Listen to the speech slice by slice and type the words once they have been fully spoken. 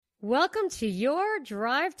Welcome to your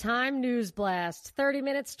Drive Time News Blast. 30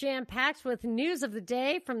 minutes jam-packed with news of the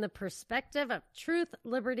day from the perspective of truth,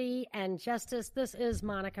 liberty, and justice. This is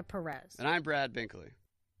Monica Perez. And I'm Brad Binkley.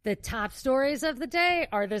 The top stories of the day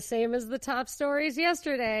are the same as the top stories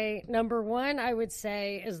yesterday. Number one, I would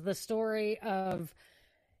say, is the story of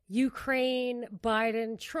Ukraine,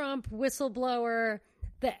 Biden, Trump, whistleblower.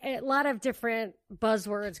 A lot of different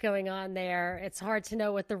buzzwords going on there. It's hard to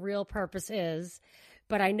know what the real purpose is.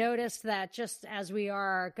 But I noticed that just as we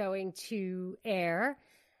are going to air,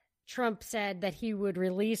 Trump said that he would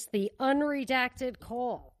release the unredacted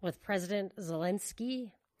call with President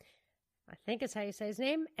Zelensky. I think is how you say his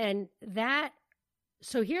name. And that,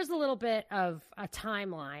 so here's a little bit of a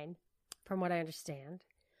timeline from what I understand.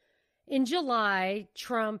 In July,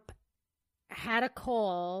 Trump had a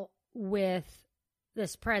call with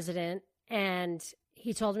this president, and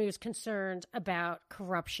he told him he was concerned about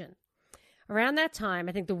corruption. Around that time,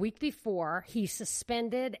 I think the week before, he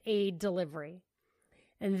suspended aid delivery.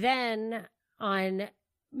 And then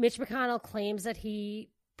Mitch McConnell claims that he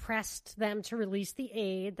pressed them to release the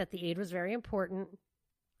aid, that the aid was very important.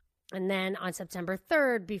 And then on September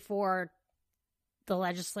 3rd, before the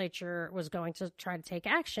legislature was going to try to take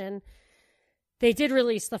action, they did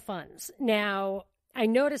release the funds. Now, I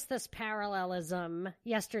noticed this parallelism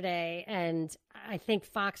yesterday, and I think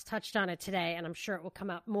Fox touched on it today, and I'm sure it will come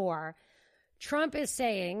up more. Trump is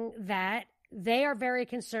saying that they are very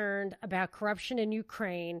concerned about corruption in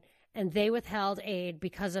Ukraine, and they withheld aid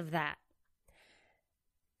because of that.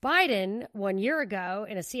 Biden, 1 year ago,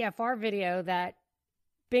 in a CFR video that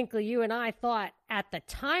Binkley, you and I thought at the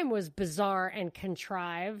time was bizarre and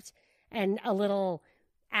contrived and a little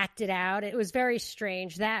acted out. It was very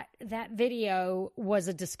strange. That video was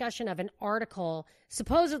a discussion of an article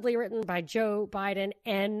supposedly written by Joe Biden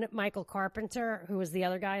and Michael Carpenter, who was the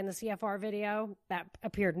other guy in the CFR video that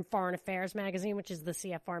appeared in Foreign Affairs magazine, which is the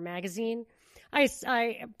CFR magazine.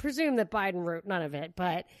 I presume that Biden wrote none of it,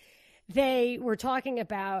 but they were talking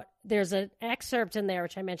about, there's an excerpt in there,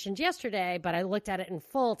 which I mentioned yesterday, but I looked at it in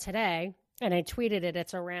full today and I tweeted it.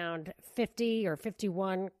 It's around 50 or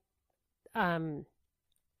 51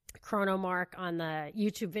 chrono mark on the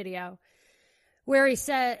YouTube video, where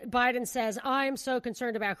Biden says, I'm so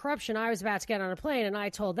concerned about corruption. I was about to get on a plane and I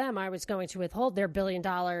told them I was going to withhold their $1 billion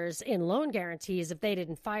in loan guarantees if they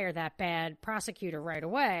didn't fire that bad prosecutor right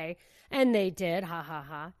away. And they did. Ha ha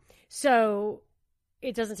ha. So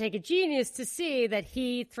it doesn't take a genius to see that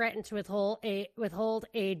he threatened to withhold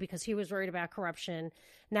aid because he was worried about corruption.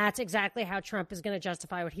 And that's exactly how Trump is going to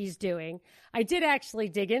justify what he's doing. I did actually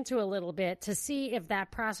dig into a little bit to see if that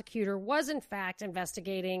prosecutor was in fact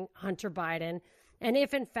investigating Hunter Biden, and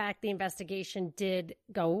if in fact the investigation did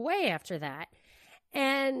go away after that.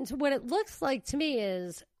 And what it looks like to me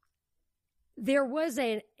is there was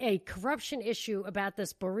a corruption issue about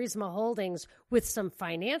this Burisma Holdings with some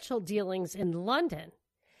financial dealings in London.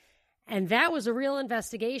 And that was a real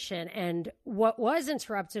investigation. And what was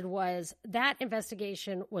interrupted was that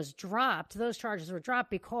investigation was dropped. Those charges were dropped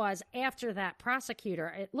because after that prosecutor,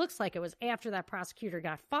 it looks like it was after that prosecutor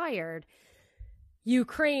got fired,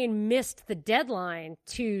 Ukraine missed the deadline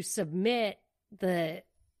to submit the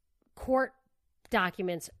court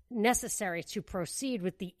documents necessary to proceed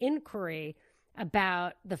with the inquiry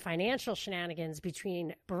about the financial shenanigans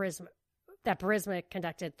between Burisma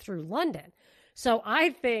conducted through London. So I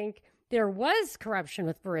think there was corruption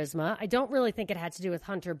with Burisma. I don't really think it had to do with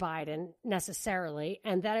Hunter Biden necessarily,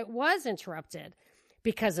 and that it was interrupted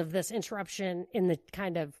because of this interruption in the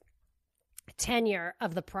kind of tenure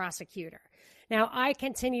of the prosecutor. Now, I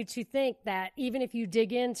continue to think that even if you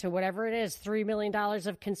dig into whatever it is, $3 million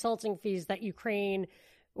of consulting fees that Ukraine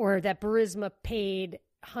or that Burisma paid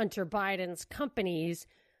Hunter Biden's companies,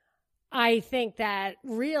 I think that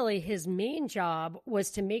really his main job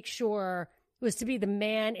was to be the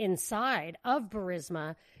man inside of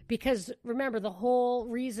Burisma, because remember, the whole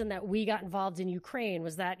reason that we got involved in Ukraine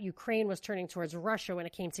was that Ukraine was turning towards Russia when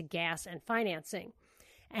it came to gas and financing.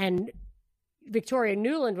 And Victoria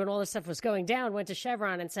Nuland, when all this stuff was going down, went to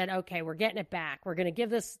Chevron and said, okay, we're getting it back. We're going to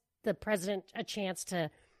give the president a chance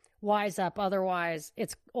to wise up. Otherwise,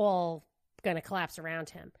 it's all going to collapse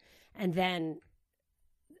around him. And then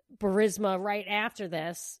Burisma, right after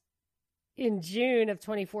this, in June of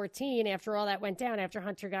 2014, after all that went down, after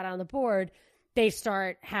Hunter got on the board, they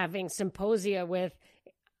start having symposia with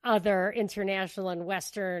other international and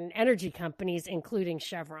Western energy companies, including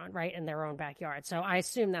Chevron, right, in their own backyard. So I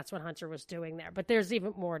assume that's what Hunter was doing there. But there's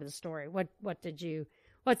even more to the story. What's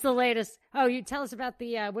the latest? Oh, you tell us about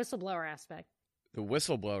the whistleblower aspect. The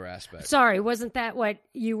whistleblower aspect. Sorry, wasn't that what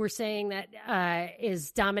you were saying that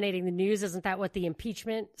is dominating the news? Isn't that what the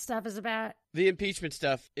impeachment stuff is about? The impeachment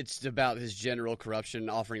stuff, it's about his general corruption,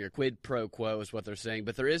 offering a quid pro quo is what they're saying.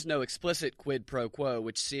 But there is no explicit quid pro quo,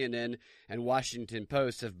 which CNN and Washington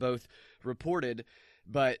Post have both reported.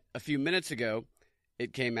 But a few minutes ago,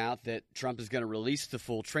 it came out that Trump is going to release the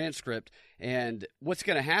full transcript. And what's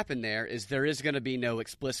going to happen there is going to be no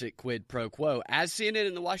explicit quid pro quo, as CNN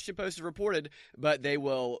and the Washington Post have reported, but they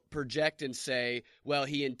will project and say, well,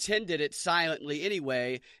 he intended it silently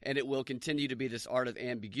anyway, and it will continue to be this art of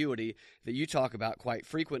ambiguity that you talk about quite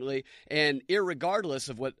frequently. And irregardless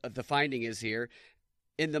of what the finding is here,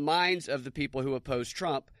 in the minds of the people who oppose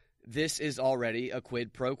Trump, this is already a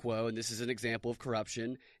quid pro quo, and this is an example of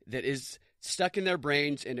corruption that is stuck in their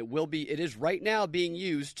brains, and it is right now being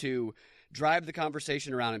used to drive the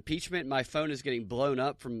conversation around impeachment. My phone is getting blown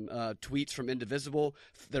up from tweets from Indivisible.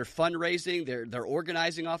 They're fundraising. They're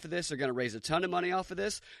organizing off of this. They're going to raise a ton of money off of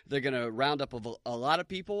this. They're going to round up a lot of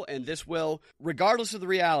people, and this will, regardless of the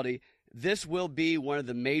reality, this will be one of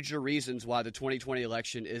the major reasons why the 2020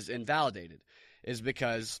 election is invalidated, is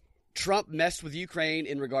because Trump messed with Ukraine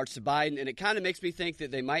in regards to Biden, and it kind of makes me think that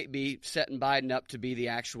they might be setting Biden up to be the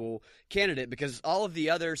actual candidate, because all of the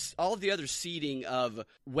other seeding of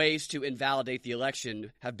ways to invalidate the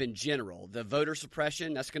election have been general. The voter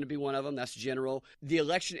suppression, that's going to be one of them. That's general. The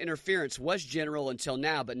election interference was general until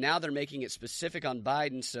now, but now they're making it specific on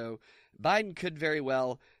Biden, so Biden could very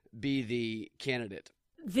well be the candidate.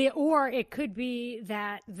 Or it could be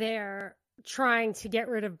that they're trying to get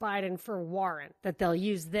rid of Biden for Warren, that they'll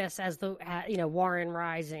use this as the, Warren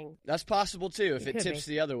rising. That's possible, too, if it tips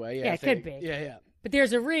the other way. Yeah, it could be. Yeah. But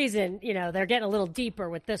there's a reason, they're getting a little deeper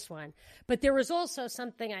with this one. But there was also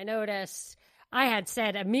something I noticed. I had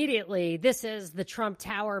said immediately, this is the Trump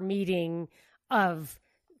Tower meeting of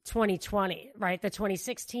 2020, right? The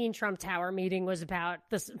 2016 Trump Tower meeting was about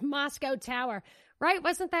this Moscow Tower, right?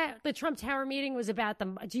 Wasn't that the Trump Tower meeting was about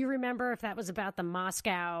do you remember if that was about the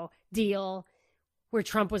Moscow deal where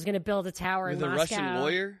Trump was going to build a tower in Moscow? With a Russian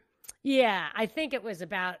lawyer? Yeah, I think it was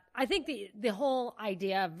about, the whole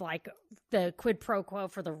idea of like the quid pro quo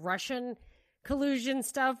for the Russian collusion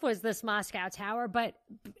stuff was this Moscow Tower, but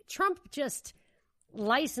Trump just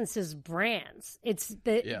licenses brands.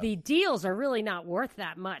 The deals are really not worth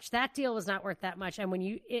that much. That deal was not worth that much.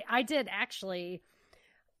 And I did actually,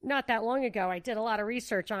 not that long ago, I did a lot of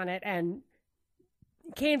research on it and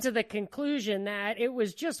came to the conclusion that it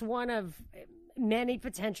was just one of many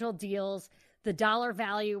potential deals. The dollar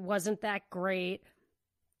value wasn't that great.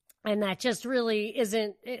 And that just really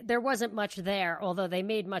there wasn't much there, although they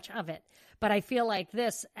made much of it. But I feel like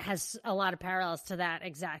this has a lot of parallels to that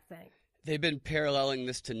exact thing. They've been paralleling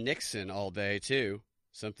this to Nixon all day, too.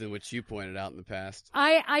 Something which you pointed out in the past.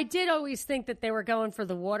 I did always think that they were going for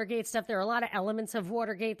the Watergate stuff. There are a lot of elements of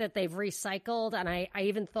Watergate that they've recycled. And I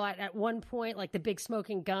even thought at one point, like the big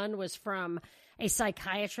smoking gun was from a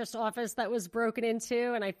psychiatrist's office that was broken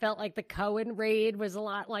into. And I felt like the Cohen raid was a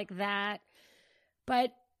lot like that.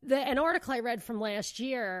 But an article I read from last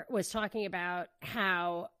year was talking about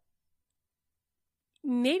how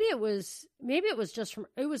maybe it was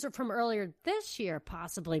from earlier this year,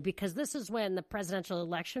 possibly, because this is when the presidential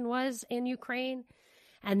election was in Ukraine.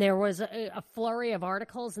 And there was a flurry of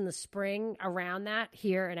articles in the spring around that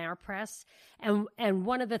here in our press. And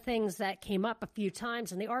one of the things that came up a few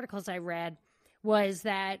times in the articles I read was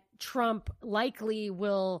that Trump likely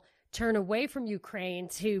will turn away from Ukraine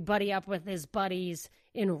to buddy up with his buddies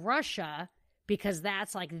in Russia, because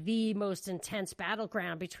that's like the most intense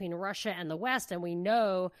battleground between Russia and the West. And we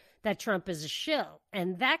know that Trump is a shill.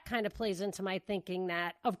 And that kind of plays into my thinking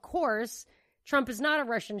that, of course, Trump is not a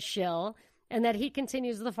Russian shill, and that he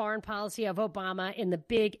continues the foreign policy of Obama in the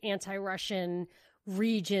big anti-Russian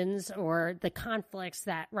regions, or the conflicts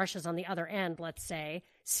that Russia's on the other end, let's say,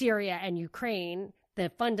 Syria and Ukraine.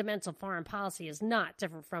 The fundamental foreign policy is not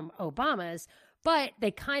different from Obama's, but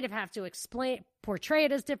they kind of have to portray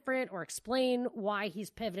it as different, or explain why he's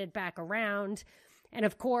pivoted back around. And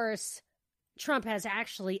of course, Trump has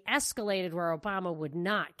actually escalated where Obama would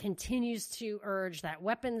not, continues to urge that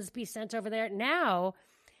weapons be sent over there. Now,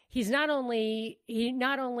 he not only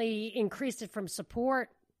increased it from support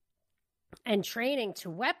and training to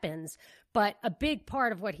weapons, but a big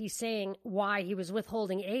part of what he's saying, why he was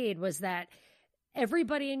withholding aid, was that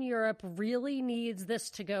everybody in Europe really needs this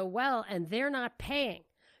to go well, and they're not paying.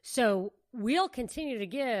 So we'll continue to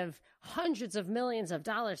give hundreds of millions of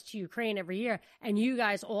dollars to Ukraine every year, and you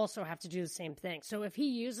guys also have to do the same thing. So if he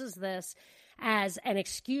uses this as an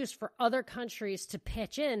excuse for other countries to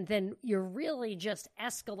pitch in, then you're really just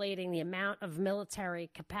escalating the amount of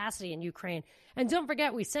military capacity in Ukraine. And don't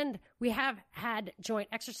forget, we have had joint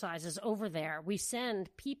exercises over there. We send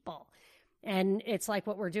people, and it's like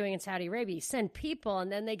what we're doing in Saudi Arabia. You send people,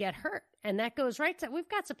 and then they get hurt. And that goes right to, we've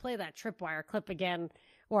got to play that tripwire clip again,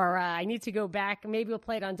 or I need to go back. Maybe we'll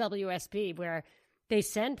play it on WSB, where they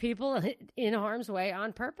send people in harm's way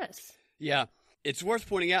on purpose. Yeah. It's worth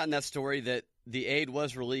pointing out in that story that the aid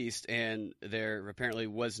was released and there apparently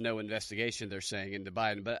was no investigation, they're saying, into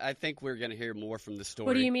Biden. But I think we're going to hear more from the story.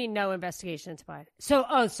 What do you mean no investigation into Biden? So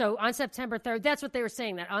on September 3rd, that's what they were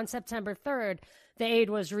saying, that on September 3rd, the aid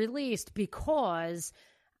was released because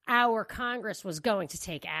our Congress was going to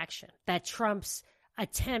take action, that Trump's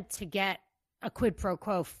attempt to get a quid pro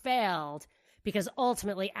quo failed because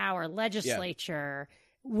ultimately our legislature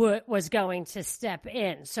was going to step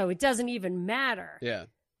in. So it doesn't even matter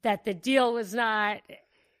that the deal was not.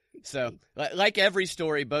 So like every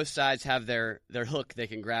story, both sides have their hook they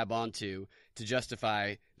can grab onto to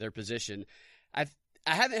justify their position. I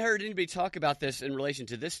haven't heard anybody talk about this in relation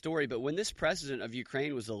to this story, but when this president of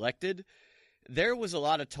Ukraine was elected, there was a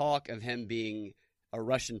lot of talk of him being a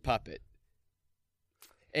Russian puppet.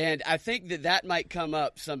 And I think that might come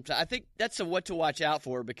up sometime. I think that's what to watch out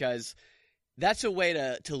for, because that's a way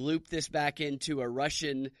to loop this back into a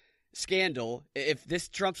Russian scandal. If this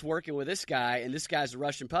Trump's working with this guy and this guy's a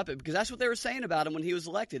Russian puppet, because that's what they were saying about him when he was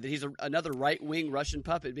elected, that he's another right-wing Russian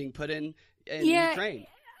puppet being put in Ukraine.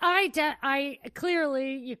 I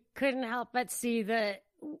clearly, you couldn't help but see the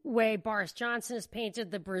way Boris Johnson is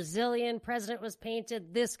painted, the Brazilian president was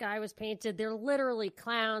painted, this guy was painted. They're literally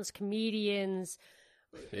clowns, comedians,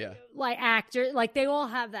 like actors. Like they all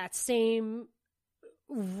have that same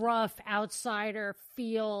rough outsider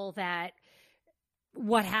feel, that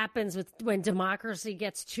what happens when democracy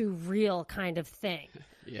gets too real kind of thing.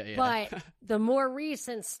 But the more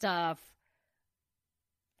recent stuff,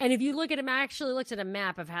 and if you look at him, I actually looked at a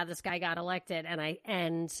map of how this guy got elected,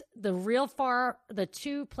 and the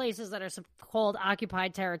two places that are called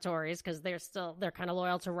occupied territories, because they're kind of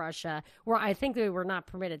loyal to Russia, where I think they were not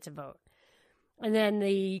permitted to vote. And then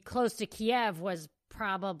the close to Kiev was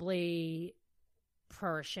probably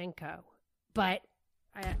Poroshenko, but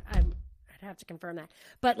I'd have to confirm that.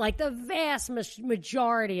 But like the vast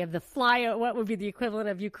majority of the what would be the equivalent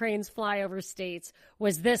of Ukraine's flyover states,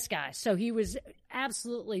 was this guy. So he was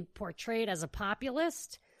absolutely portrayed as a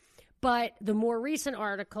populist. But the more recent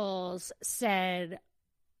articles said,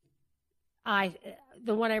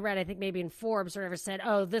 the one I read, I think maybe in Forbes or whatever, said,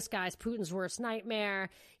 oh, this guy's Putin's worst nightmare.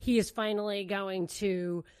 He is finally going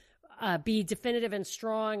to be definitive and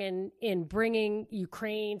strong in bringing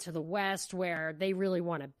Ukraine to the West, where they really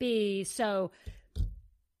want to be. So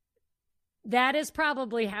that is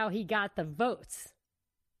probably how he got the votes.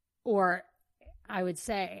 Or I would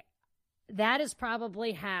say that is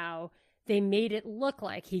probably how they made it look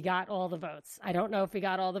like he got all the votes. I don't know if he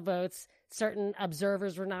got all the votes. Certain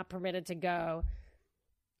observers were not permitted to go.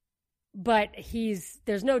 But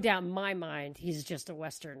there's no doubt in my mind, he's just a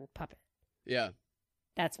Western puppet. Yeah.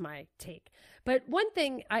 That's my take. But one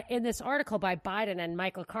thing in this article by Biden and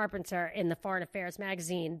Michael Carpenter in the Foreign Affairs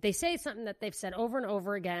magazine, they say something that they've said over and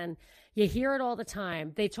over again. You hear it all the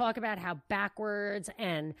time. They talk about how backwards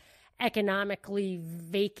and economically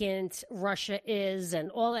vacant Russia is,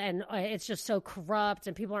 and it's just so corrupt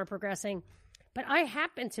and people aren't progressing. But I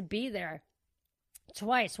happened to be there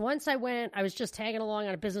twice. Once I was just tagging along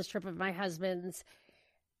on a business trip of my husband's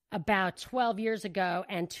about 12 years ago,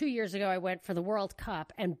 and 2 years ago I went for the World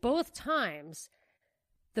Cup. And both times,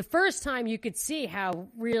 the first time you could see how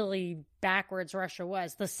really backwards Russia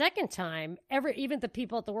was. The second time, even the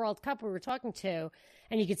people at the World Cup we were talking to,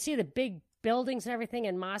 and you could see the big buildings and everything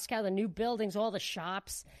in Moscow, the new buildings, all the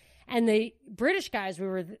shops. And the British guys we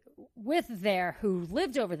were with there who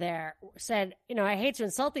lived over there said, I hate to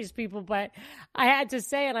insult these people, but I had to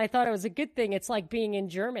say, and I thought it was a good thing, it's like being in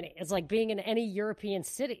Germany. It's like being in any European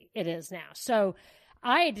city it is now. So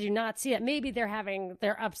I do not see it. Maybe they're having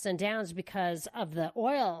their ups and downs because of the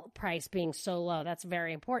oil price being so low. That's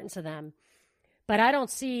very important to them. But I don't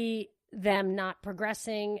see them not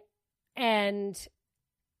progressing. And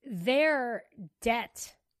their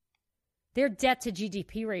debt to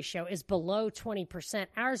GDP ratio is below 20%.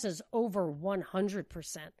 Ours is over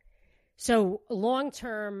 100%. So long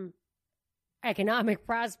term, economic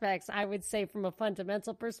prospects, I would say from a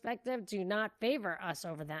fundamental perspective, do not favor us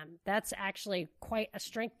over them. That's actually quite a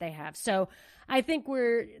strength they have. So I think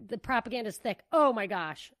the propaganda is thick. Oh my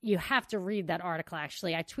gosh, you have to read that article.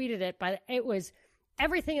 Actually, I tweeted it, but it was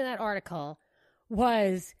everything in that article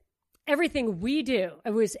was everything we do.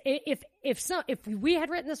 It was if we had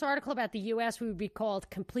written this article about the U.S., we would be called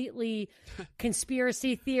completely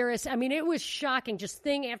conspiracy theorists. I mean, it was shocking, just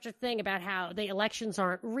thing after thing about how the elections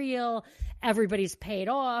aren't real, everybody's paid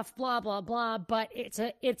off, blah blah blah. But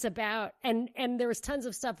it's about and there was tons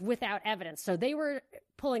of stuff without evidence. So they were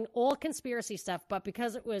pulling all conspiracy stuff, but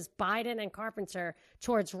because it was Biden and Carpenter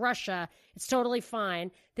towards Russia, it's totally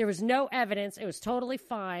fine. There was no evidence. It was totally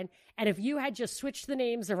fine. And if you had just switched the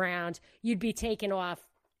names around, you'd be taken off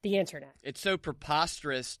the internet. It's so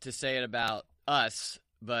preposterous to say it about us,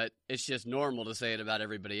 but it's just normal to say it about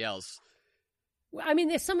everybody else. I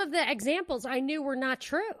mean, some of the examples I knew were not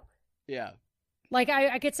true. Yeah. Like,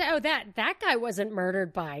 I could say, oh, that guy wasn't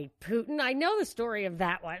murdered by Putin. I know the story of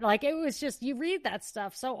that one. Like, it was just, you read that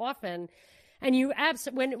stuff so often, and you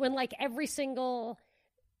when like every single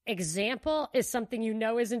example is something you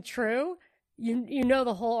know isn't true, you know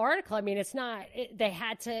the whole article. I mean, it's not, they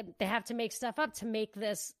have to make stuff up to make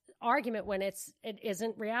this argument when it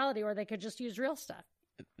isn't reality, or they could just use real stuff.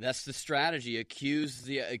 That's the strategy. Accuse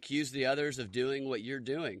the others of doing what you're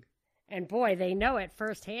doing. And boy, they know it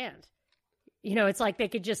firsthand. You know, it's like they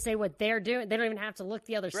could just say what they're doing. They don't even have to look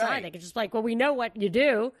the other side. They could just like, well, we know what you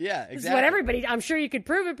do. Yeah, exactly. This is what everybody, I'm sure you could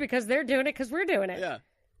prove it because they're doing it because we're doing it. Yeah.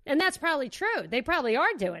 And that's probably true. They probably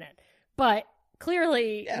are doing it. But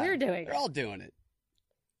clearly we're doing it. They're all doing it.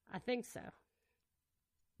 I think so.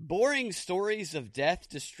 Boring stories of death,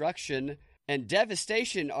 destruction, and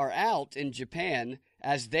devastation are out in Japan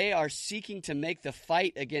as they are seeking to make the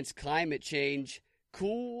fight against climate change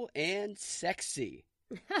cool and sexy.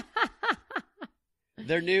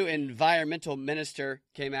 Their new environmental minister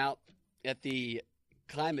came out at the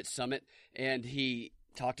climate summit, and he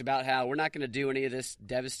talked about how we're not going to do any of this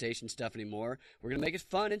devastation stuff anymore. We're going to make it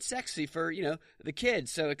fun and sexy for, the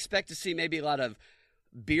kids. So expect to see maybe a lot of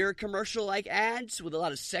beer commercial-like ads with a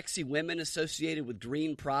lot of sexy women associated with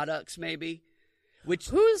green products, maybe. You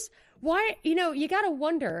got to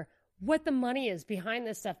wonder what the money is behind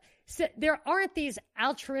this stuff. So there aren't these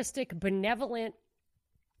altruistic, benevolent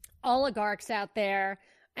oligarchs out there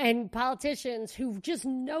and politicians who just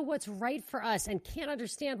know what's right for us and can't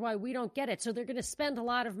understand why we don't get it. So they're going to spend a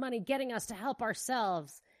lot of money getting us to help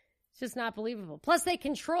ourselves. It's just not believable. Plus, they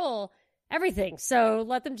control everything. So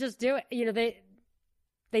let them just do it.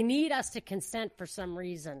 They need us to consent for some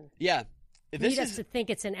reason. Yeah. They need us to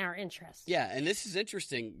think it's in our interest. Yeah, and this is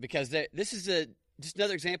interesting because this is just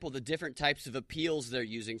another example of the different types of appeals they're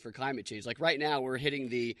using for climate change. Like right now, we're hitting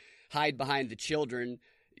the hide behind the children.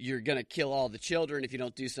 You're going to kill all the children if you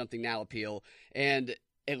don't do something now appeal. And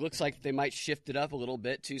it looks like they might shift it up a little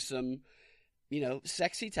bit to some,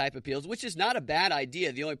 sexy type appeals, which is not a bad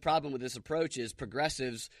idea. The only problem with this approach is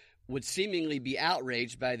progressives would seemingly be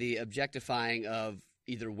outraged by the objectifying of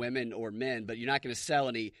either women or men, but you're not going to sell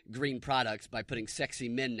any green products by putting sexy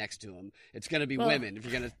men next to them. It's going to be women if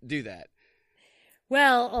you're going to do that.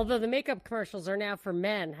 Well, although the makeup commercials are now for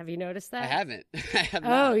men. Have you noticed that? I haven't. I have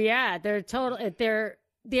not. Oh, yeah.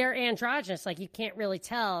 They're androgynous. Like, you can't really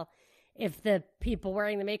tell if the people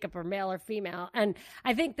wearing the makeup are male or female. And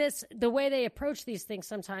I think the way they approach these things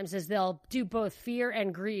sometimes is they'll do both fear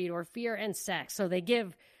and greed or fear and sex. So they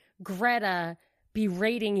give Greta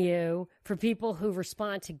berating you for people who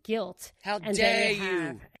respond to guilt. How dare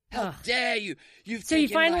you? How dare you? You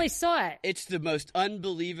finally saw it. It's the most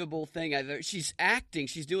unbelievable thing I've ever. She's acting.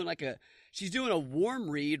 She's doing a warm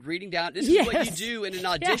reading down. This is what you do in an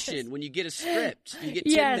audition when you get a script. You get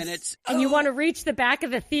 10 minutes. And you want to reach the back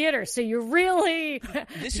of the theater, so you really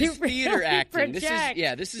This is theater acting. Project.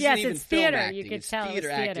 This isn't even it's film theater. acting. You could it's tell theater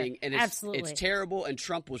it's theater. acting, and Absolutely. it's terrible, and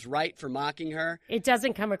Trump was right for mocking her. It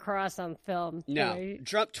doesn't come across on film. No. Right?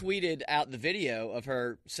 Trump tweeted out the video of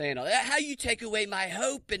her saying, "How you take away my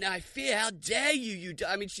hope and I fear, how dare you,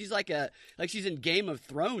 I mean, she's like she's in Game of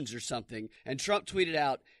Thrones or something. And Trump tweeted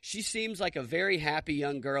out, "She seems like a very happy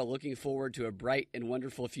young girl looking forward to a bright and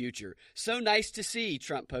wonderful future. So nice to see,"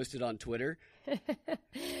 Trump posted on Twitter.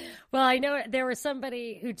 Well, I know there was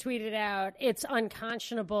somebody who tweeted out, it's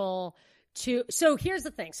unconscionable to... So here's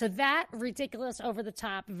the thing. So that ridiculous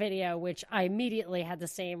over-the-top video, which I immediately had the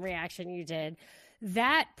same reaction you did,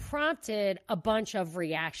 that prompted a bunch of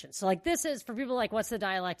reactions. So this is, for people like, what's the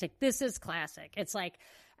dialectic? This is classic. It's like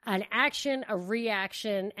an action, a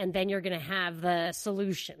reaction, and then you're going to have the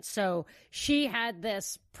solution. So she had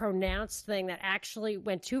this pronounced thing that actually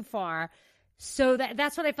went too far. So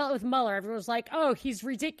that's what I felt with Mueller. Everyone was like, oh, he's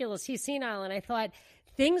ridiculous, he's senile. And I thought,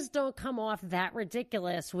 things don't come off that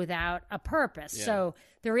ridiculous without a purpose. Yeah. So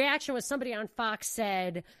the reaction was somebody on Fox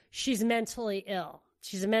said, she's mentally ill.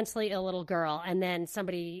 She's a mentally ill little girl. And then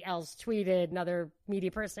somebody else tweeted, another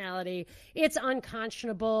media personality, it's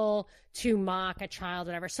unconscionable to mock a child,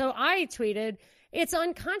 whatever. So I tweeted, it's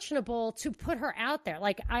unconscionable to put her out there.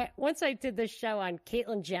 Like, once I did this show on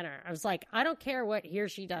Caitlyn Jenner, I was like, I don't care what he or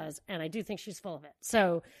she does, and I do think she's full of it.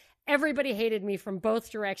 So everybody hated me from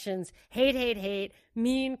both directions. Hate,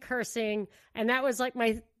 mean, cursing. And that was like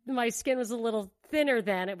my skin was a little thinner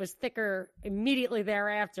then. It was thicker immediately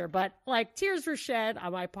thereafter. But like tears were shed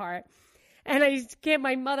on my part. And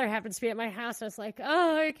my mother happens to be at my house. And I was like,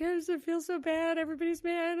 oh, I feel so bad. Everybody's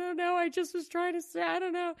mad. I don't know. I just was trying to say, I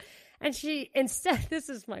don't know. And this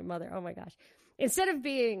is my mother. Oh my gosh. Instead of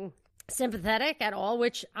being sympathetic at all,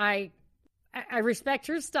 which I respect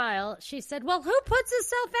her style, she said, well, who puts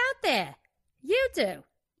herself out there? You do.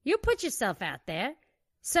 You put yourself out there.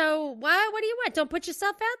 So what do you want? Don't put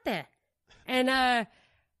yourself out there. And,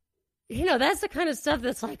 that's the kind of stuff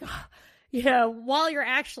that's like, while you're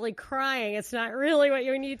actually crying, it's not really what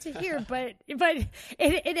you need to hear, but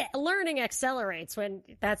learning accelerates when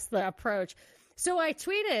that's the approach. So I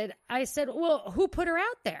tweeted, I said, well, who put her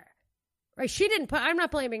out there? Right? She didn't I'm not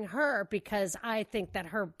blaming her because I think that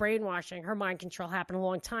her brainwashing, her mind control happened a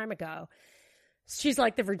long time ago. She's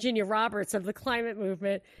like the Virginia Roberts of the climate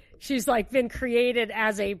movement. She's like been created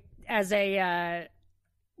as a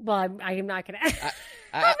well, I'm not going to.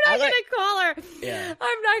 I'm not going to call her. Yeah.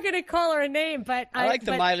 I'm not going to call her a name, but I like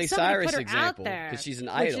the Miley Cyrus example because she's an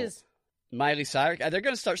idol. Miley Cyrus, they're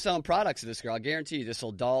going to start selling products of this girl. I guarantee you, they'll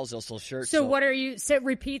sell dolls, they'll sell shirts. So what are you? So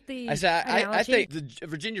repeat the. I think the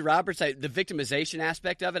Virginia Roberts, the victimization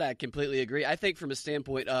aspect of it, I completely agree. I think from a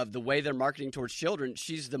standpoint of the way they're marketing towards children,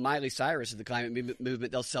 she's the Miley Cyrus of the climate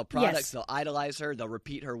movement. They'll sell products, yes. They'll idolize her, they'll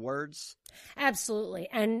repeat her words. Absolutely,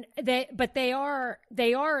 and they are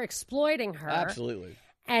exploiting her. Absolutely.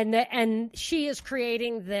 And she is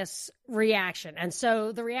creating this reaction. And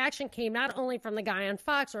so the reaction came not only from the guy on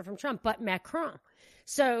Fox or from Trump, but Macron.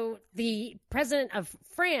 So the president of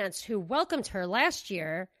France, who welcomed her last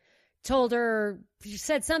year,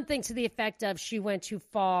 said something to the effect of she went too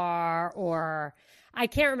far, or I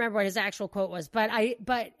can't remember what his actual quote was, but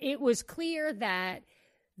it was clear that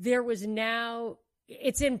there was now,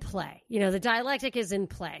 it's in play. The dialectic is in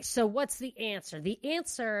play. So what's the answer? The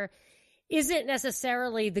answer isn't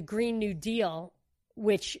necessarily the Green New Deal,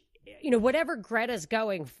 which, whatever Greta's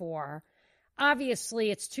going for,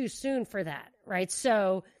 obviously it's too soon for that, right?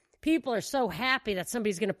 So people are so happy that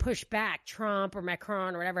somebody's going to push back, Trump or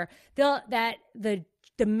Macron or whatever, that the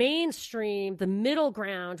mainstream, the middle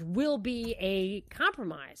ground will be a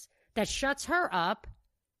compromise that shuts her up,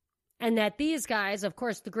 and that these guys, of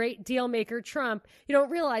course, the great deal maker Trump, you don't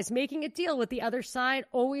realize making a deal with the other side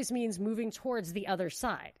always means moving towards the other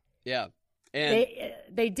side. Yeah. And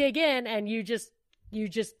they dig in, and you just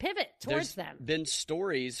pivot towards them. There's been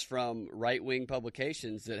stories from right-wing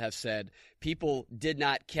publications that have said people did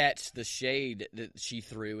not catch the shade that she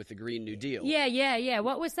threw with the Green New Deal. Yeah.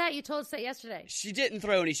 What was that? You told us that yesterday. She didn't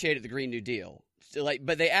throw any shade at the Green New Deal.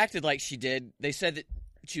 But they acted like she did. They said that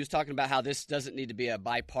she was talking about how this doesn't need to be a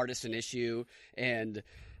bipartisan issue, and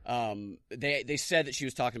they said that she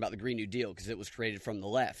was talking about the Green New Deal because it was created from the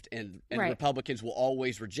left, and right. Republicans will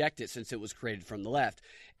always reject it since it was created from the left.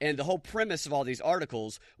 And the whole premise of all these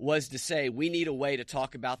articles was to say we need a way to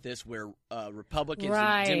talk about this where Republicans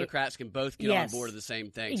right. and Democrats can both get on board of the same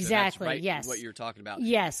thing. Exactly. So that's right, yes. What you're talking about.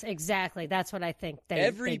 Yes, exactly. That's what I think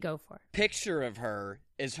they go for. Picture of her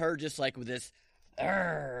is her just like with this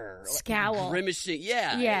scowl, grimacing.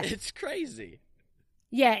 Yeah, it's crazy.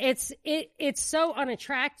 Yeah, it's so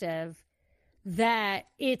unattractive that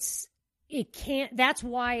it can't. That's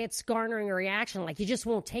why it's garnering a reaction. Like, you just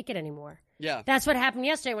won't take it anymore. Yeah, that's what happened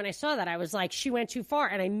yesterday when I saw that. I was like, she went too far,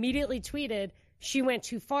 and I immediately tweeted, she went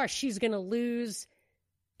too far. She's going to lose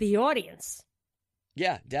the audience.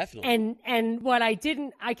 Yeah, definitely. And what I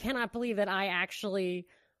cannot believe that I actually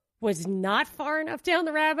was not far enough down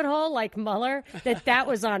the rabbit hole like Mueller, that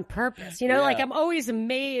was on purpose. Like, I'm always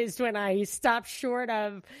amazed when I stop short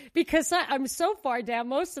of, because I'm so far down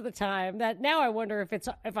most of the time that now I wonder if it's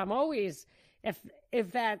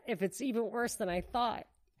even worse than I thought.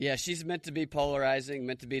 Yeah, she's meant to be polarizing,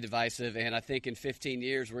 meant to be divisive, and I think in 15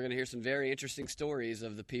 years we're going to hear some very interesting stories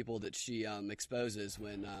of the people that she exposes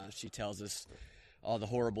when she tells us all the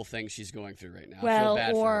horrible things she's going through right now. Well, I feel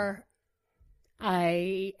bad for her.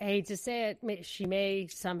 I hate to say it, she may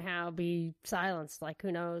somehow be silenced. Like,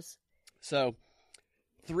 who knows? So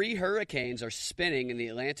 3 hurricanes are spinning in the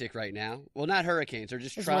Atlantic right now. Well, not hurricanes. They're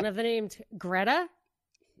just Is one of them named Greta?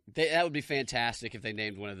 That would be fantastic if they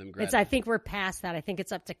named one of them Greta. I think we're past that. I think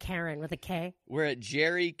it's up to Karen with a K. We're at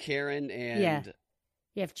Jerry, Karen, and... Yeah.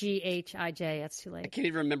 You have G-H-I-J. That's too late. I can't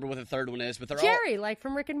even remember what the third one is, but they're Jerry, like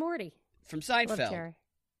from Rick and Morty. From Seinfeld. Love Jerry.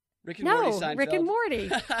 Rick and Morty, Seinfeld. Rick and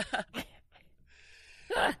Morty.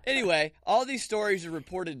 Anyway, all these stories are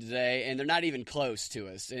reported today, and they're not even close to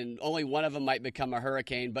us. And only one of them might become a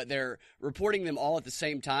hurricane, but they're reporting them all at the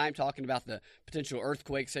same time, talking about the potential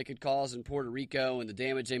earthquakes they could cause in Puerto Rico and the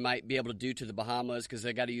damage they might be able to do to the Bahamas because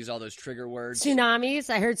they got to use all those trigger words. Tsunamis.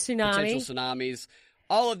 I heard tsunami. Potential tsunamis.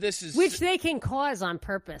 All of this is... Which they can cause on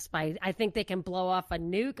purpose. I think they can blow off a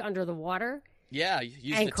nuke under the water. Yeah.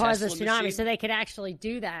 Use and the cause Tesla a tsunami, machine. so they could actually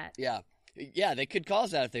do that. Yeah. Yeah, they could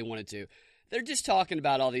cause that if they wanted to. They're just talking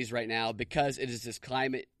about all these right now because it is this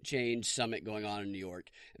climate change summit going on in New York.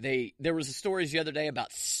 There was stories the other day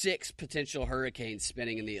about 6 potential hurricanes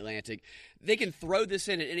spinning in the Atlantic. They can throw this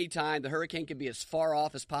in at any time. The hurricane could be as far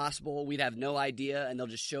off as possible. We'd have no idea, and they'll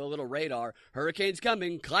just show a little radar. Hurricane's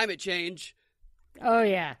coming. Climate change. Oh,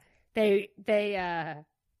 yeah. You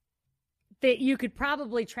could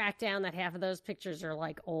probably track down that half of those pictures are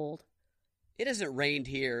like old. It hasn't rained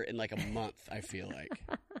here in like a month, I feel like.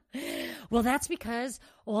 Well, that's because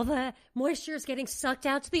all the moisture is getting sucked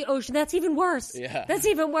out to the ocean. That's even worse. Yeah. That's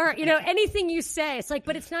even worse. Anything you say, it's like,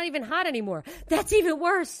 but it's not even hot anymore. That's even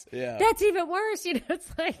worse. Yeah. That's even worse.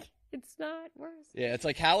 It's like, it's not worse. Yeah, it's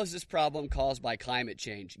like, how is this problem caused by climate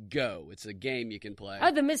change? Go. It's a game you can play.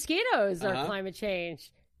 Oh, the mosquitoes are climate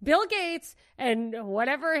change. Bill Gates and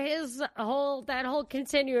whatever his whole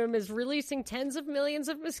continuum is releasing tens of millions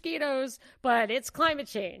of mosquitoes, but it's climate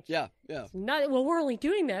change. Yeah. We're only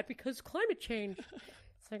doing that because climate change.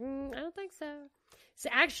 It's like, I don't think so. So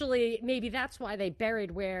actually, maybe that's why they buried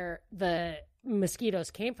where the mosquitoes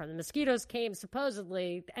came from. The mosquitoes came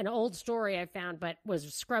supposedly, an old story I found, but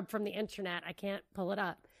was scrubbed from the internet. I can't pull it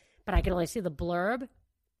up, but I can only see the blurb.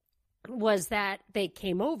 Was that they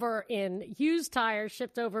came over in used tires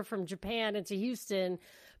shipped over from Japan into Houston,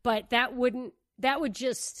 but you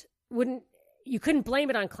couldn't blame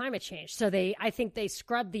it on climate change. So I think they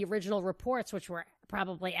scrubbed the original reports, which were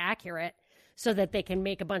probably accurate, so that they can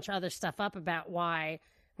make a bunch of other stuff up about why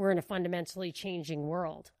we're in a fundamentally changing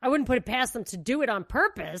world. I wouldn't put it past them to do it on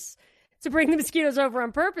purpose, to bring the mosquitoes over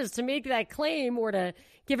on purpose to make that claim or to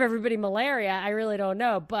give everybody malaria. I really don't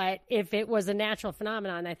know. But if it was a natural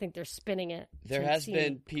phenomenon, I think they're spinning it. There has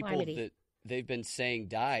been people that they've been saying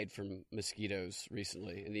died from mosquitoes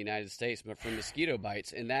recently in the United States, but from mosquito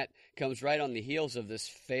bites. And that comes right on the heels of this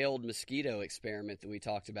failed mosquito experiment that we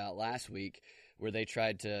talked about last week, where they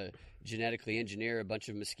tried to genetically engineer a bunch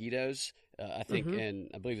of mosquitoes, I think,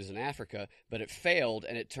 I believe it was in Africa, but it failed,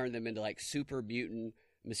 and it turned them into like super mutant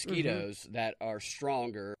mosquitoes that are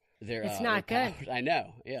stronger. It's not good. I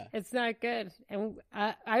know, yeah. It's not good. And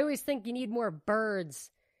I always think you need more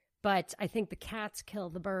birds, but I think the cats kill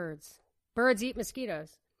the birds. Birds eat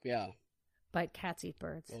mosquitoes. Yeah. But cats eat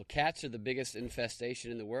birds. Well, cats are the biggest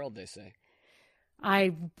infestation in the world, they say.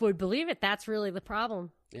 I would believe it. That's really the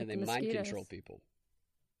problem. Yeah, they mind control people.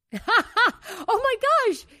 Oh my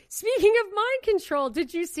gosh! Speaking of mind control,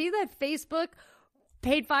 did you see that Facebook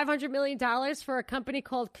paid $500 million for a company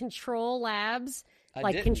called Control Labs?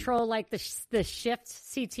 Control, like the shift,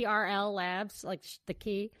 CTRL Labs, like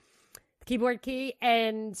the keyboard key.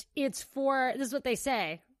 And it's for, this is what they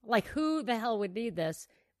say, like, who the hell would need this?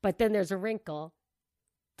 But then there's a wrinkle.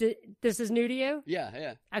 This is new to you?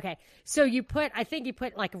 Yeah. Okay. So I think you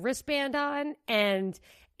put like a wristband on, and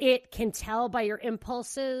it can tell by your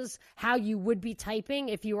impulses how you would be typing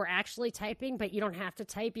if you were actually typing, but you don't have to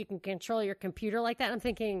type. You can control your computer like that. I'm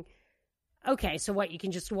thinking, okay, so what? You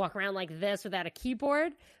can just walk around like this without a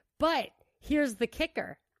keyboard? But here's the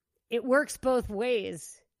kicker. It works both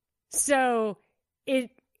ways. So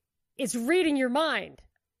it's reading your mind.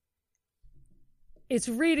 It's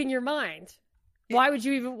reading your mind. Why would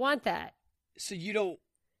you even want that? So you don't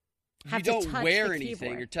touch wear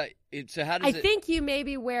anything or so how does I think you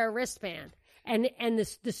maybe wear a wristband. And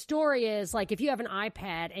the story is, like, if you have an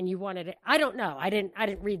iPad and you wanted it, I don't know. I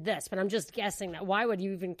didn't read this, but I'm just guessing that why would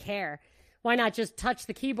you even care? Why not just touch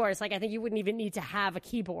the keyboard? It's like, I think you wouldn't even need to have a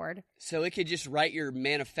keyboard. So it could just write your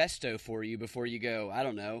manifesto for you before you go, I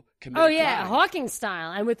don't know, commit a crime. Hawking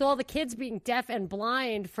style. And with all the kids being deaf and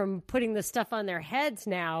blind from putting the stuff on their heads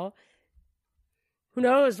now, who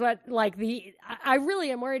knows what, like, I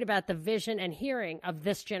really am worried about the vision and hearing of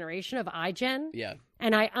this generation of iGen. Yeah.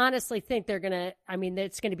 And I honestly think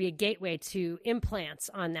it's going to be a gateway to implants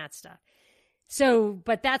on that stuff. So,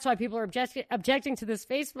 but that's why people are objecting to this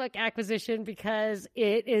Facebook acquisition, because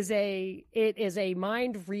it is a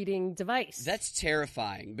mind reading device. That's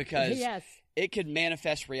terrifying, because yes. It could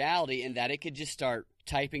manifest reality in that it could just start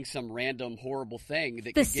typing some random horrible thing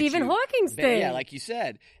that the Stephen Hawking thing. Yeah, like you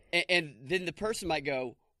said, and then the person might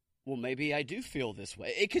go, well, maybe I do feel this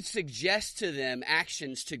way. It could suggest to them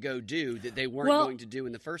actions to go do that they weren't going to do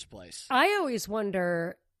in the first place. I always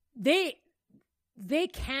wonder, they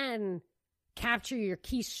can capture your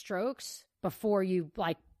keystrokes before you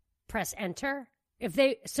like press enter.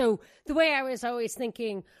 So the way I was always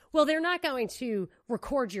thinking, well, they're not going to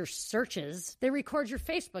record your searches. They record your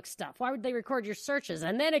Facebook stuff. Why would they record your searches?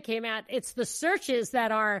 And then it came out, it's the searches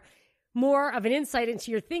that are more of an insight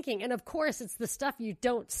into your thinking. And of course, it's the stuff you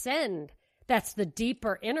don't send. That's the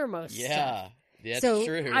deeper, innermost stuff. Yeah, that's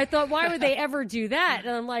true. I thought, why would they ever do that?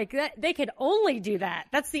 And I'm like, they could only do that.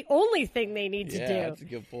 That's the only thing they need to do. Yeah, that's a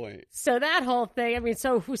good point. So that whole thing, I mean,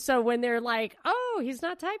 so when they're like, oh, he's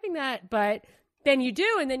not typing that, but then you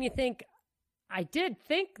do, and then you think, I did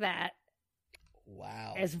think that.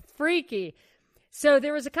 Wow. It's freaky. So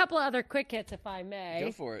there was a couple of other quick hits, if I may.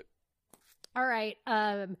 Go for it. All right.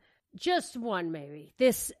 Just one, maybe.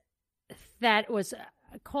 That was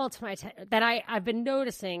a call to my attention that I've been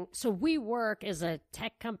noticing. So WeWork is a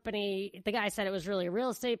tech company. The guy said it was really a real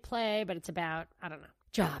estate play, but it's about, I don't know,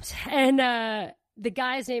 jobs. And the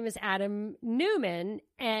guy's name is Adam Newman,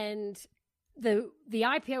 and the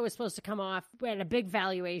IPO was supposed to come off at a big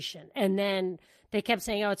valuation. And then they kept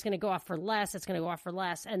saying, oh, it's going to go off for less. It's going to go off for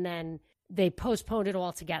less. And then they postponed it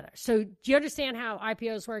altogether. So do you understand how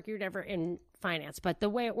IPOs work? You're never in finance. But the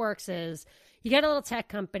way it works is you get a little tech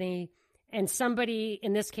company and somebody,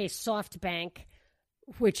 in this case, SoftBank,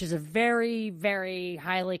 which is a very, very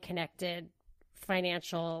highly connected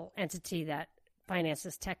financial entity that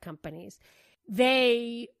finances tech companies.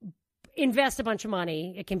 They invest a bunch of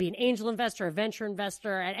money. It can be an angel investor, a venture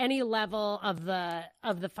investor at any level of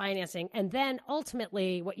the financing. And then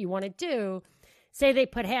ultimately what you want to do, say they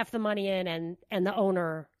put half the money in and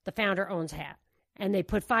the founder owns half. And they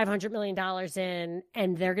put $500 million in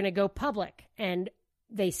and they're going to go public. And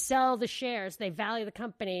they sell the shares. They value the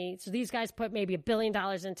company. So these guys put maybe $1 billion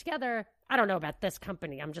in together. I don't know about this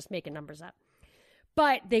company. I'm just making numbers up.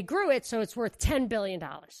 But they grew it, so it's worth $10 billion.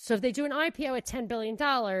 So if they do an IPO at $10 billion,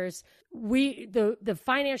 the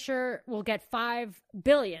financier will get $5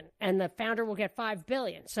 billion, and the founder will get $5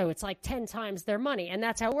 billion. So it's like 10 times their money. And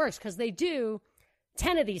that's how it works, because they do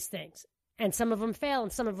 10 of these things. And some of them fail,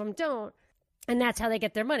 and some of them don't. And that's how they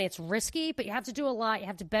get their money. It's risky, but you have to do a lot. You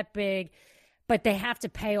have to bet big, but they have to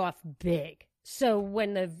pay off big. So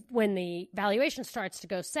when the valuation starts to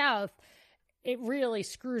go south, it really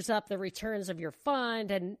screws up the returns of your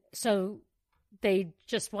fund. And so they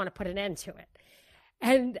just want to put an end to it.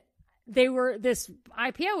 And this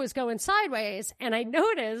IPO was going sideways. And I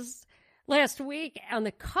noticed last week on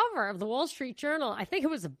the cover of the Wall Street Journal, I think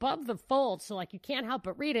it was above the fold, so like you can't help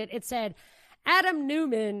but read it. It said, Adam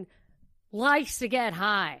Newman likes to get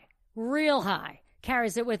high, real high,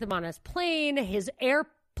 carries it with him on his plane. His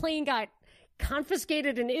airplane got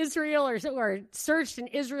confiscated in Israel or searched in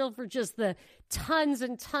Israel for just the tons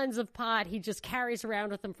and tons of pot he just carries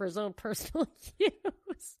around with him for his own personal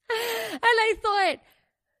use. And I thought,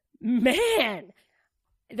 man,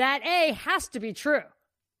 that has to be true,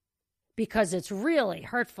 because it's really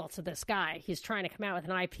hurtful to this guy. He's trying to come out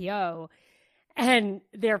with an IPO and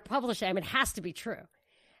they're publishing. I mean, it has to be true.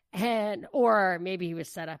 Or maybe he was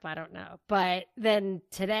set up. I don't know. But then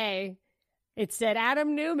today, it said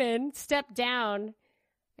Adam Newman stepped down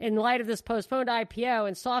in light of this postponed IPO,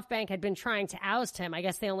 and SoftBank had been trying to oust him. I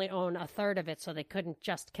guess they only own a third of it, so they couldn't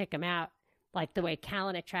just kick him out like the way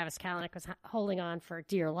Travis Kalanick was holding on for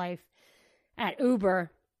dear life at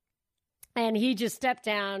Uber. And he just stepped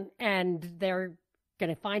down, and they're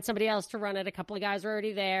going to find somebody else to run it. A couple of guys are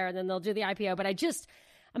already there, and then they'll do the IPO. But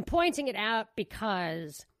I'm pointing it out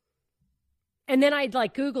because... And then I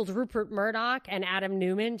Googled Rupert Murdoch and Adam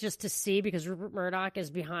Newman just to see, because Rupert Murdoch is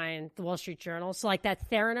behind the Wall Street Journal. So that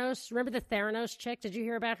Theranos, remember the Theranos chick? Did you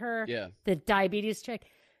hear about her? Yeah. The diabetes chick.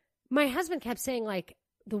 My husband kept saying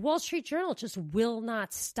the Wall Street Journal just will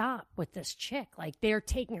not stop with this chick. They're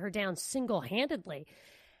taking her down single-handedly.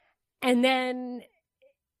 And then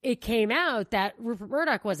it came out that Rupert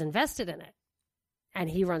Murdoch was invested in it. And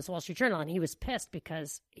he runs the Wall Street Journal, and he was pissed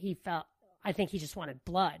because I think he just wanted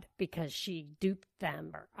blood because she duped them,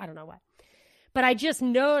 or I don't know what. But I just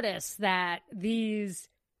noticed that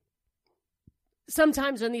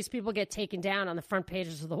sometimes when these people get taken down on the front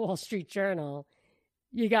pages of the Wall Street Journal,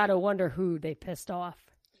 you got to wonder who they pissed off.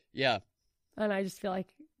 Yeah. And I just feel like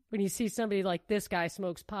when you see somebody like this guy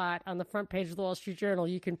smokes pot on the front page of the Wall Street Journal,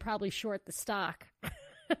 you can probably short the stock.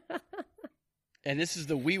 And this is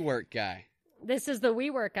the WeWork guy. This is the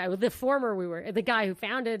WeWork guy, the former WeWork, the guy who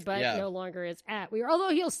founded but no longer is at WeWork. Although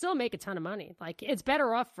he'll still make a ton of money. Like, it's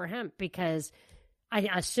better off for him because I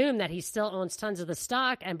assume that he still owns tons of the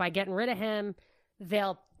stock, and by getting rid of him,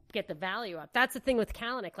 they'll get the value up. That's the thing with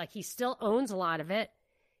Kalanick. Like, he still owns a lot of it,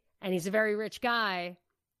 and he's a very rich guy,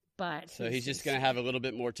 but... So he's just going to have a little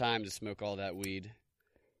bit more time to smoke all that weed.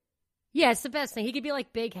 Yeah, it's the best thing. He could be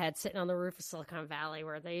like Big Head sitting on the roof of Silicon Valley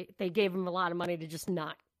where they gave him a lot of money to just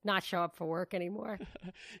not show up for work anymore.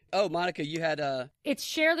 Oh, Monica, you had It's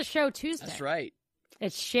Share the Show Tuesday. That's right.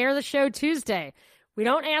 It's Share the Show Tuesday. We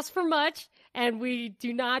don't ask for much, and we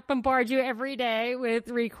do not bombard you every day with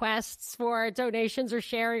requests for donations or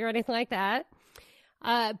sharing or anything like that.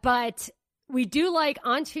 But we do like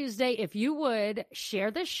on Tuesday, if you would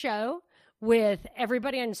share this show with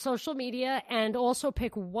everybody on social media and also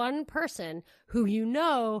pick one person who you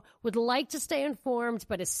know would like to stay informed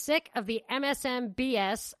but is sick of the MSM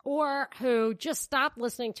BS or who just stopped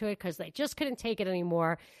listening to it because they just couldn't take it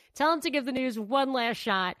anymore. Tell them to give the news one last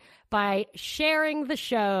shot by sharing the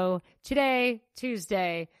show today,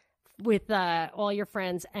 Tuesday, with all your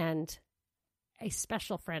friends and a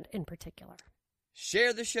special friend in particular.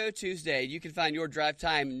 Share the Show Tuesday. You can find your Drive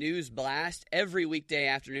Time News Blast every weekday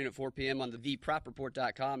afternoon at 4 p.m. on the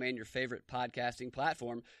thepropreport.com and your favorite podcasting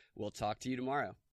platform. We'll talk to you tomorrow.